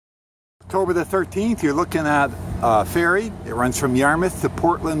October the 13th, you're looking at Ferry. It runs from Yarmouth to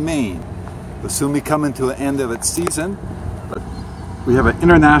Portland, Maine. It'll soon be coming to the end of its season, but we have an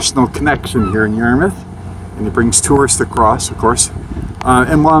international connection here in Yarmouth, and it brings tourists across, of course.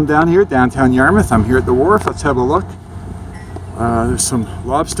 And while I'm down here, downtown Yarmouth, I'm here at the wharf. Let's have a look. There's some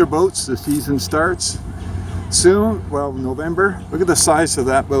lobster boats. The season starts soon. Well, November. Look at the size of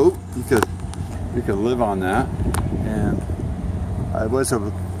that boat. You could live on that. And I was a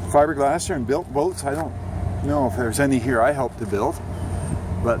fiberglasser and built boats. I don't know if there's any here I helped to build,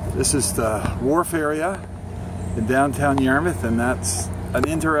 but this is the wharf area in downtown Yarmouth, and that's an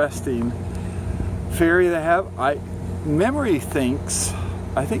interesting ferry they have. Memory thinks,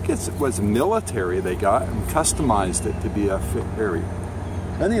 I think it was military they got and customized it to be a ferry.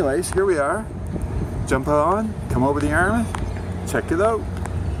 Anyways, here we are. Jump on, come over to Yarmouth, check it out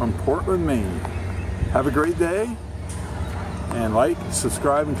from Portland, Maine. Have a great day, and like,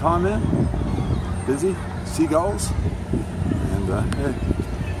 subscribe, and comment. Busy seagulls, and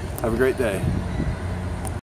have a great day.